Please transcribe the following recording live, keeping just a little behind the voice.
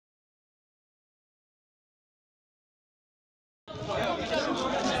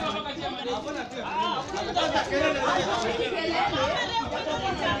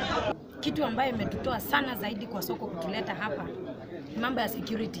Kitu ambayo imetutoa sana zaidi kwa soko kutuleta hapa ni mambo ya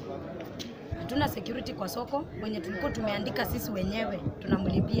security. Hatuna security kwa soko, mwenye tulikuwa tumeandika sisi wenyewe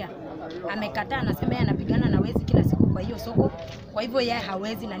tunamlipia. Amekataa, anasema yeye anapigana na wezi kila siku kwa hiyo soko. Kwa hivyo yeye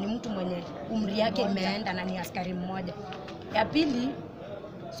hawezi na ni mtu mwenye umri yake imeenda na ni askari mmoja. Ya pili,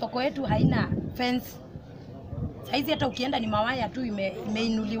 soko yetu haina fence. Saizi hata ukienda ni mawaya tu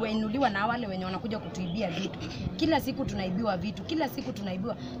imeinuliwa na wale wenye wanakuja kutuibia vitu. Kila siku tunaibiwa vitu, kila siku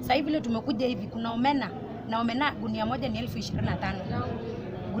tunaibiwa. Sasa hivi vile tumekuja hivi kuna omena, na omena gunia moja ni 25,000.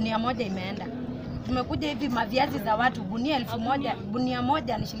 Gunia moja imeenda. Tumekuja hivi maviazi za watu gunia 1,000, gunia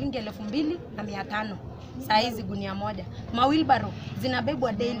moja ni shilingi 2,500. Saa hizi gunia moja. Mawilbaro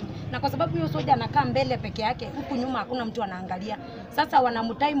zinabebwa daily. Na kwa sababu hiyo soja anakaa mbele peke yake, huku nyuma hakuna mtu anaangalia. Sasa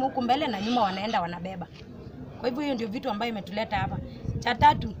wanamtime huku mbele na nyuma wanaenda wanabeba. Kwa hivyo hiyo ndio vitu ambayo imetuleta hapa. Cha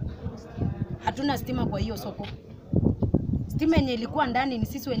tatu, hatuna stima kwa hiyo soko. Stima yenye ilikuwa ndani ni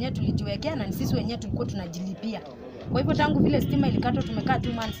sisi wenyewe tulijiwekea na ni sisi wenyewe tulikuwa tunajilipia. Kwa hivyo tangu vile stima ilikatwa tumekaa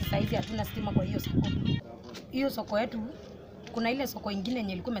 2 months sasa hivi hatuna stima kwa hiyo soko. Hiyo soko yetu kuna ile soko ingine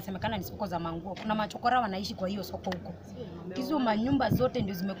yenye ilikuwa imesemekana ni soko za manguo. Kuna machokora wanaishi kwa hiyo soko huko. Hizo manyumba zote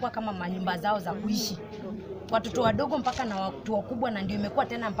ndio zimekuwa kama manyumba zao za kuishi. Watoto wadogo mpaka na watu wakubwa, na ndio imekuwa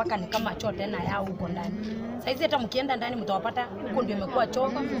tena mpaka ni kama choo tena yao huko ndani. Saizi hata mkienda ndani mtawapata huko ndio imekuwa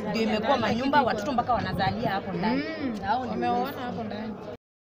choo, ndio imekuwa manyumba, watoto mpaka wanazalia hapo ndani. Nimeona hapo ndani.